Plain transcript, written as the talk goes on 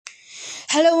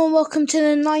Hello and welcome to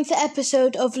the 9th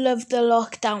episode of Love the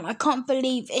Lockdown. I can't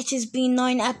believe it has been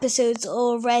 9 episodes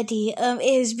already.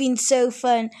 It has been so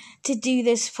fun to do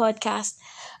this podcast.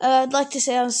 I'd like to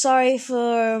say I'm sorry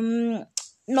for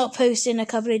not posting a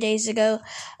couple of days ago.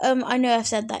 I know I've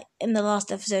said that in the last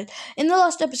episode. In the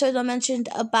last episode I mentioned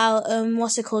about doing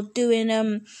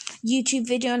YouTube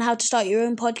video on how to start your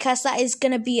own podcast. That is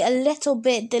going to be a little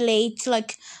bit delayed,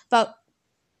 like about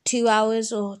 2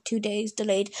 hours or 2 days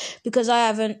delayed, because I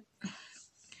haven't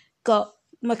got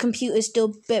my computer's still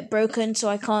a bit broken, so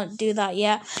I can't do that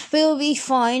yet. But it'll be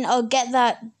fine. I'll get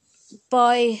that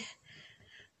by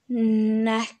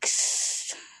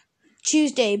next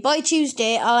Tuesday. By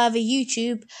Tuesday, I'll have a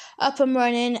YouTube up and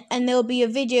running, and there'll be a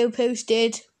video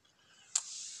posted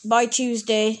by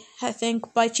Tuesday. I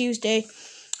think by Tuesday,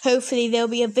 hopefully there'll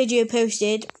be a video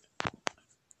posted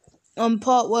on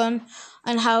part 1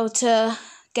 on how to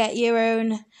get your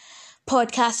own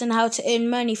podcast and how to earn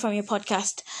money from your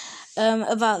podcast,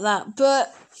 about that.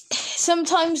 But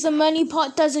sometimes the money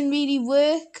part doesn't really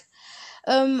work.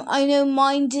 I know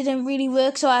mine didn't really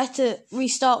work, so I had to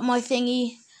restart my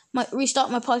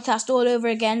podcast all over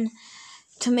again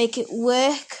to make it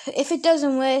work. If it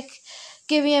doesn't work,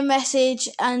 give me a message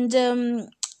and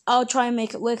I'll try and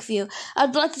make it work for you.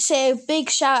 I'd like to say a big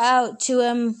shout out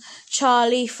to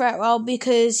Charlie Fretwell,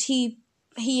 because he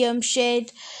shared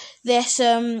this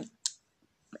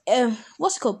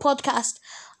podcast.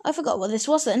 I forgot what this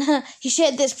was then. He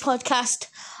shared this podcast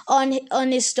on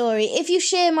his story. If you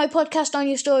share my podcast on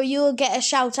your story, you'll get a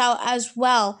shout out as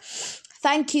well.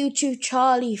 Thank you to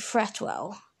Charlie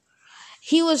Fretwell.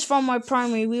 He was from my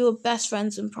primary. We were best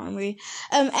friends in primary.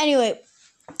 Anyway,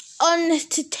 on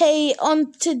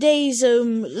today's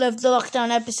Love the Lockdown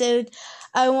episode,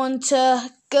 I want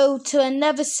to go to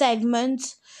another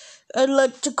segment I'd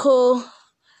like to call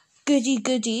Goody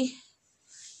Goody.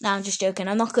 No, I'm just joking.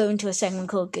 I'm not going to a segment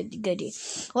called Goody Goody.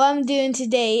 What I'm doing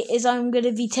today is I'm going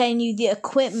to be telling you the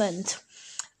equipment.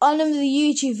 On the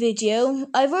YouTube video,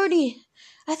 I've already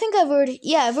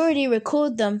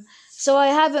recorded them. So I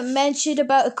haven't mentioned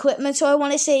about equipment, so I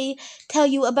want to tell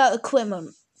you about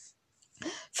equipment.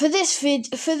 For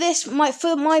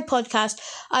my podcast,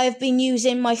 I have been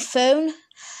using my phone.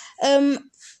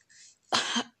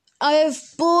 I have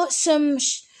bought some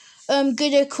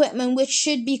good equipment which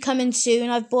should be coming soon.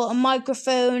 I've bought a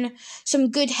microphone, some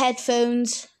good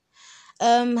headphones,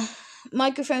 some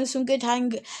good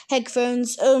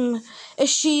headphones, a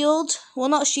shield, well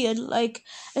not shield, like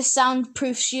a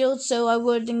soundproof shield, so I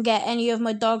wouldn't get any of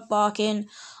my dog barking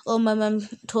or my mum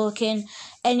talking.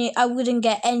 I wouldn't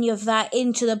get any of that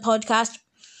into the podcast,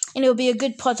 and it'll be a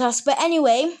good podcast. But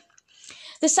anyway,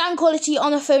 the sound quality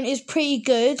on the phone is pretty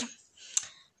good.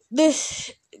 The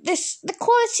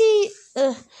quality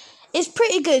is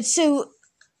pretty good. So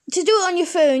to do it on your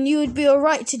phone, you would be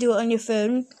alright to do it on your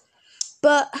phone.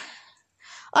 But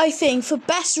I think for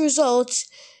best results,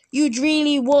 you'd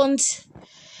really want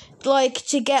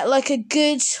to get a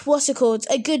good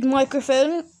a good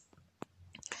microphone.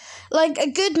 Like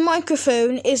a good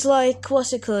microphone is I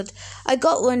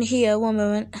got one here. 1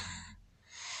 moment.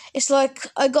 It's I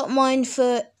got mine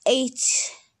for I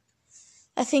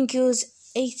think it was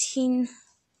 19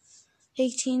 or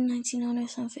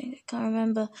something. I can't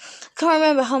remember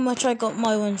how much I got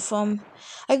my one from.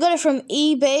 I got it from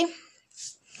eBay.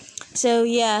 So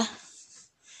yeah,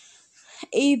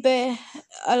 eBay.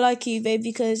 I like eBay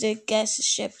because it gets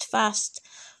shipped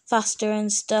faster and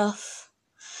stuff.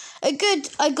 I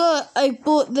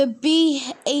bought the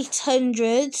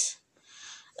B800.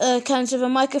 Comes with a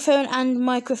microphone and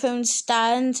microphone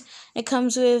stand. It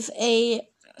comes with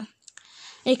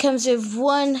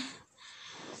one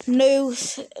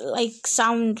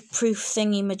soundproof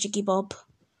thingy majiggy bob.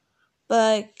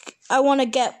 But I want to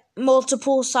get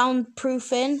multiple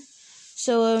soundproofing,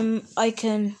 so I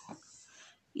can,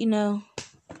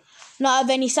 not have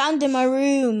any sound in my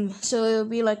room, so it'll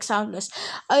be soundless.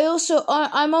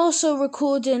 I'm also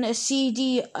recording a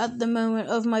CD at the moment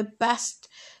of my best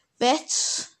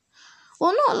bits.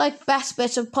 Well, not best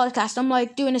bits of podcast. I'm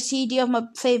doing a CD of my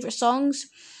favorite songs,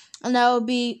 and I'll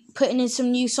be putting in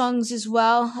some new songs as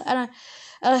well. And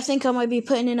I think I might be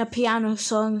putting in a piano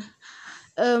song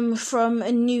from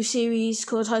a new series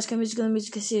called High School Musical, the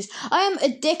musical series. I am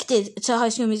addicted to High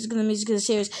School Musical, the musical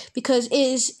series, because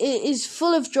it is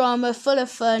full of drama, full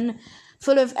of fun,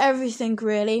 full of everything,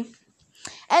 really.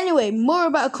 Anyway, more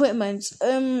about equipment.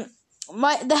 The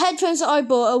headphones that I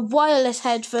bought are wireless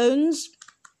headphones,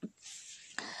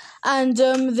 and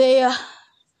they're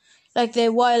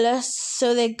wireless,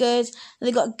 so they're good.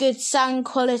 They got good sound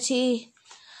quality.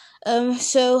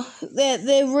 So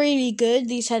they're really good,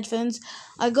 these headphones.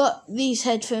 I got these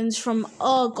headphones from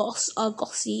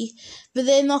Argosy, but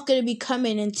they're not going to be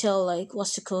coming until, like,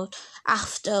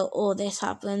 after all this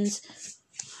happens.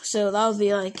 So that'll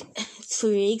be like 3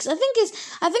 weeks. I think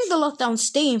the lockdown's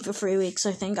staying for 3 weeks.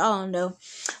 I don't know,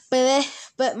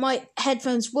 but my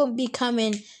headphones won't be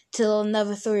coming till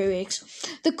another 3 weeks.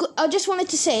 I just wanted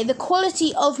to say the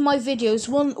quality of my videos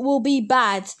will be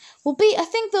bad. I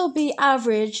think they'll be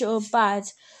average or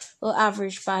bad, or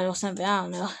average bad or something. I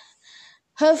don't know.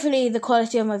 Hopefully the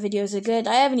quality of my videos are good.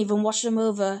 I haven't even watched them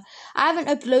over. I haven't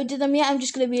uploaded them yet. I'm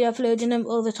just gonna be uploading them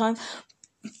all the time,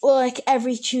 or like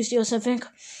every Tuesday or something.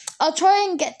 I'll try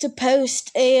and get to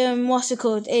post a a Love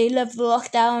the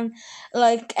Lockdown,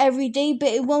 like every day, but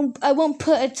I won't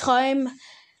put a time,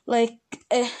 like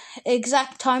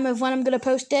exact time of when I'm gonna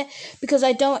post it, because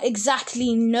I don't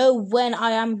exactly know when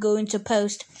I am going to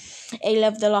post a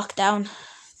Love the Lockdown,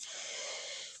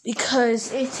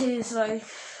 because it is like,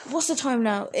 what's the time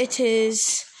now? It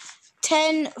is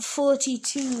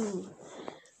 10:42.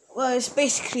 Well, it's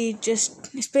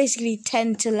basically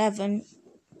 10 to 11.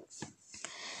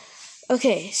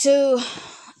 Okay, so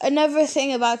another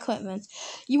thing about equipment.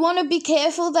 You want to be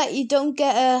careful that you don't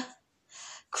get a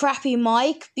crappy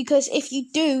mic, because if you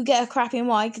do get a crappy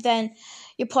mic, then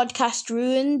your podcast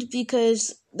ruined,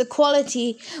 because the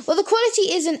quality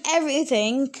isn't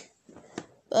everything,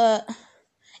 but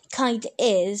it kind of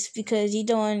is, because you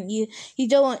don't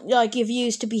want like your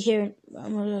views to be hearing,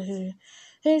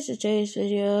 here's today's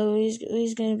video,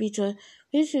 he's going to be talking.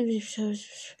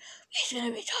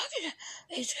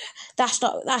 That's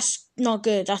not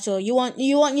good at all. You want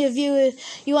your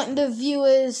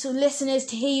viewers, listeners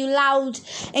to hear you loud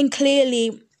and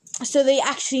clearly, so they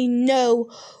actually know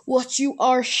what you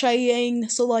are saying.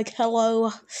 So, like,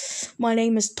 hello, my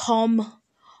name is Tom.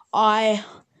 I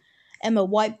am a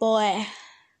white boy,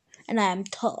 and I am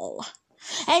tall.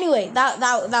 Anyway, that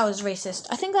was racist.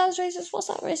 I think that was racist. What's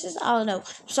that racist? I don't know.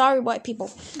 Sorry, white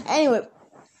people. Anyway.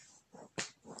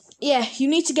 Yeah, you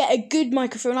need to get a good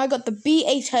microphone. I got the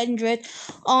B800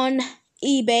 on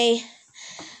eBay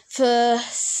for,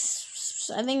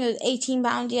 I think it was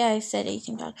 £18. Yeah, I said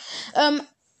 £18. I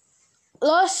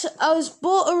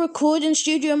bought a recording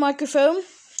studio microphone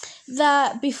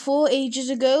that ages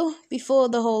ago, before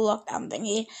the whole lockdown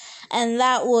thingy, and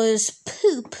that was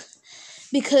poop,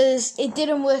 because it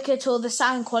didn't work at all. The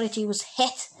sound quality was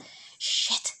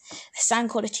shit. The sound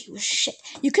quality was shit.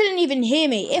 You couldn't even hear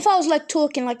me. If I was like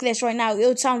talking like this right now, it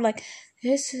would sound like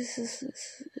this.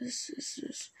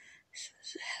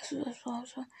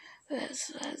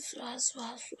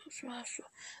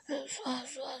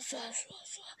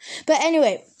 But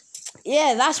anyway,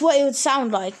 yeah, that's what it would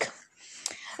sound like.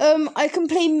 I can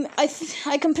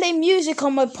play music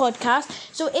on my podcast.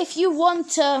 So if you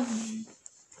want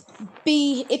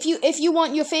if you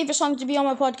want your favorite song to be on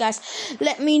my podcast,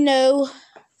 let me know,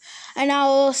 and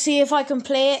I'll see if I can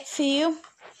play it for you.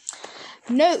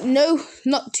 No,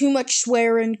 not too much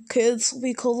swearing, because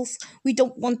we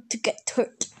don't want to get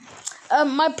hurt.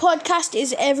 My podcast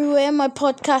is everywhere. My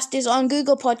podcast is on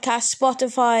Google Podcasts,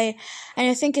 Spotify, and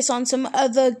I think it's on some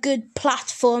other good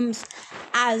platforms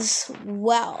as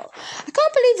well. I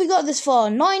can't believe we got this far.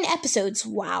 9 episodes.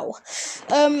 Wow.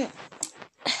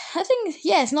 I think,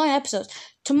 it's 9 episodes.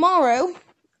 Tomorrow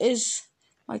is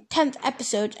my 10th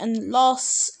episode and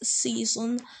last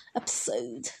season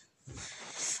episode.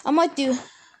 I might do...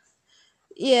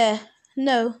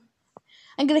 no.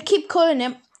 I'm going to keep calling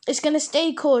it. It's going to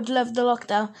stay called Love the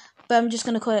Lockdown, but I'm just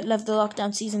going to call it Love the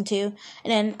Lockdown Season 2.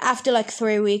 And then after like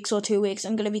 3 weeks or 2 weeks,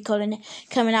 I'm going to be calling it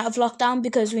Coming Out of Lockdown,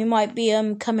 because we might be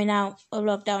coming out of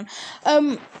lockdown.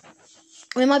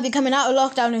 We might be coming out of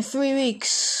lockdown in 3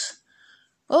 weeks.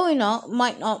 Or we not.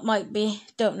 Might be.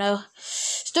 Don't know.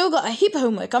 Still got a heap of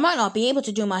homework. I might not be able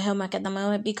to do my homework at the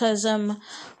moment, because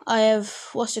I have,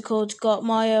 got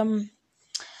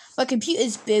my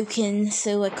computer's broken,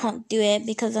 so I can't do it,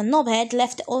 because a knobhead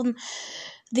left it on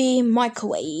the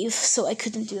microwave, so I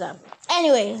couldn't do that.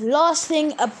 Anyway, last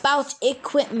thing about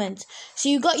equipment. So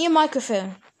you got your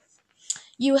microphone.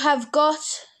 You have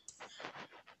got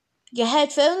your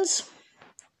headphones.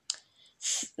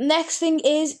 Next thing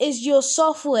is your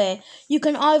software. You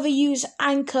can either use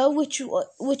Anchor, which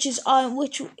is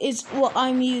what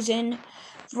I'm using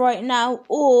right now,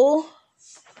 or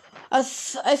I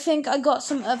think I got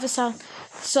some other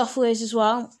softwares as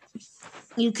well.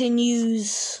 You can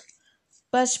use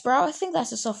Buzzsprout. I think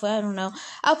that's a software. I don't know.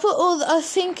 I'll put I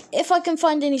think if I can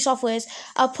find any softwares,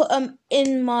 I'll put them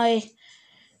in my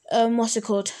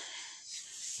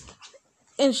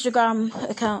Instagram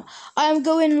account. I am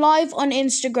going live on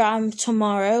Instagram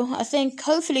tomorrow. I think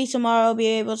hopefully tomorrow I'll be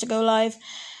able to go live,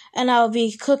 and I'll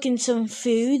be cooking some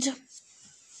food.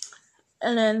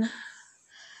 And then,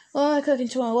 what am I cooking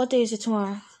tomorrow? What day is it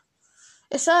tomorrow?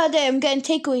 It's Saturday. I'm getting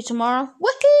takeaway tomorrow.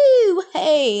 Woohoo!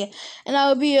 Hey! And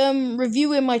I'll be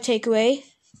reviewing my takeaway.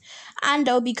 And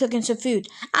I'll be cooking some food.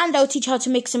 And I'll teach how to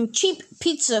make some cheap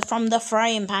pizza from the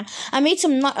frying pan. I made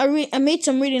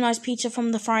some really nice pizza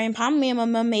from the frying pan. Me and my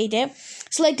mum made it.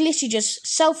 It's like literally just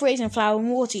self-raising flour and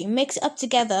water. You mix it up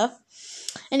together.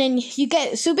 And then you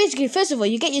get... So basically, first of all,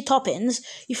 you get your toppings.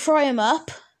 You fry them up.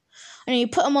 And then you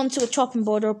put them onto a chopping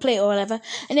board or a plate or whatever.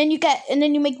 And then you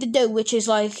make the dough, which is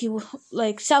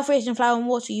like self-raising flour and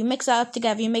water. You mix that up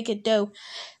together. You make a dough.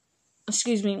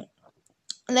 Excuse me.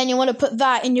 And then you want to put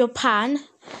that in your pan.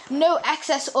 No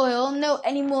excess oil.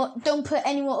 Don't put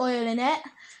any more oil in it,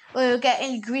 or it'll get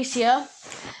any greasier.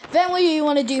 Then what you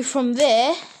want to do from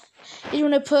there, you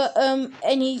want to put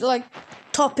any like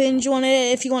toppings you want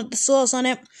it. If you want the sauce on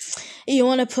it, you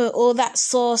want to put all that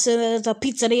sauce in the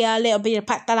pizzeria, a little bit of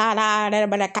patata, a little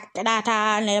bit of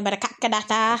cacadata, a little bit of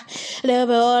cacadata, a little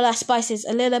bit of all that spices,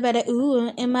 a little bit of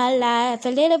ooh in my life, a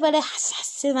little bit of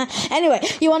anyway,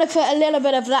 you want to put a little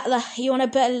bit of that. You want to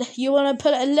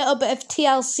put a little bit of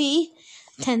TLC,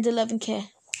 tender love and care.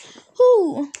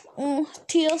 Ooh,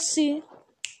 TLC.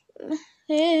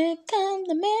 Here comes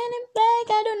the man in black.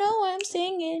 I don't know why I'm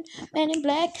singing Man in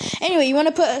Black. Anyway, you want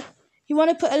to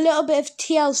put a little bit of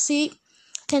TLC,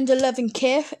 tender love and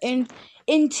care,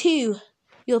 into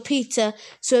your pizza,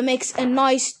 so it makes a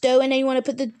nice dough. And then you want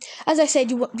to as I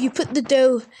said, you put the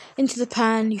dough into the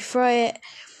pan, you fry it,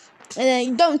 and then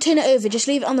you don't turn it over, just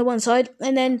leave it on the one side.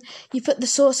 And then you put the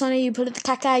sauce on it, you put the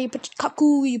cacao, you put the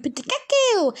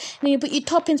cacao, and then you put your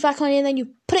toppings back on it, and then you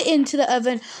put it into the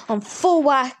oven on full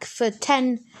whack for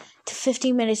 10 to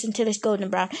 15 minutes until it's golden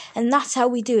brown. And that's how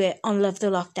we do it on Love the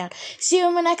Lockdown. See you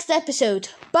in my next episode.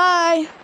 Bye!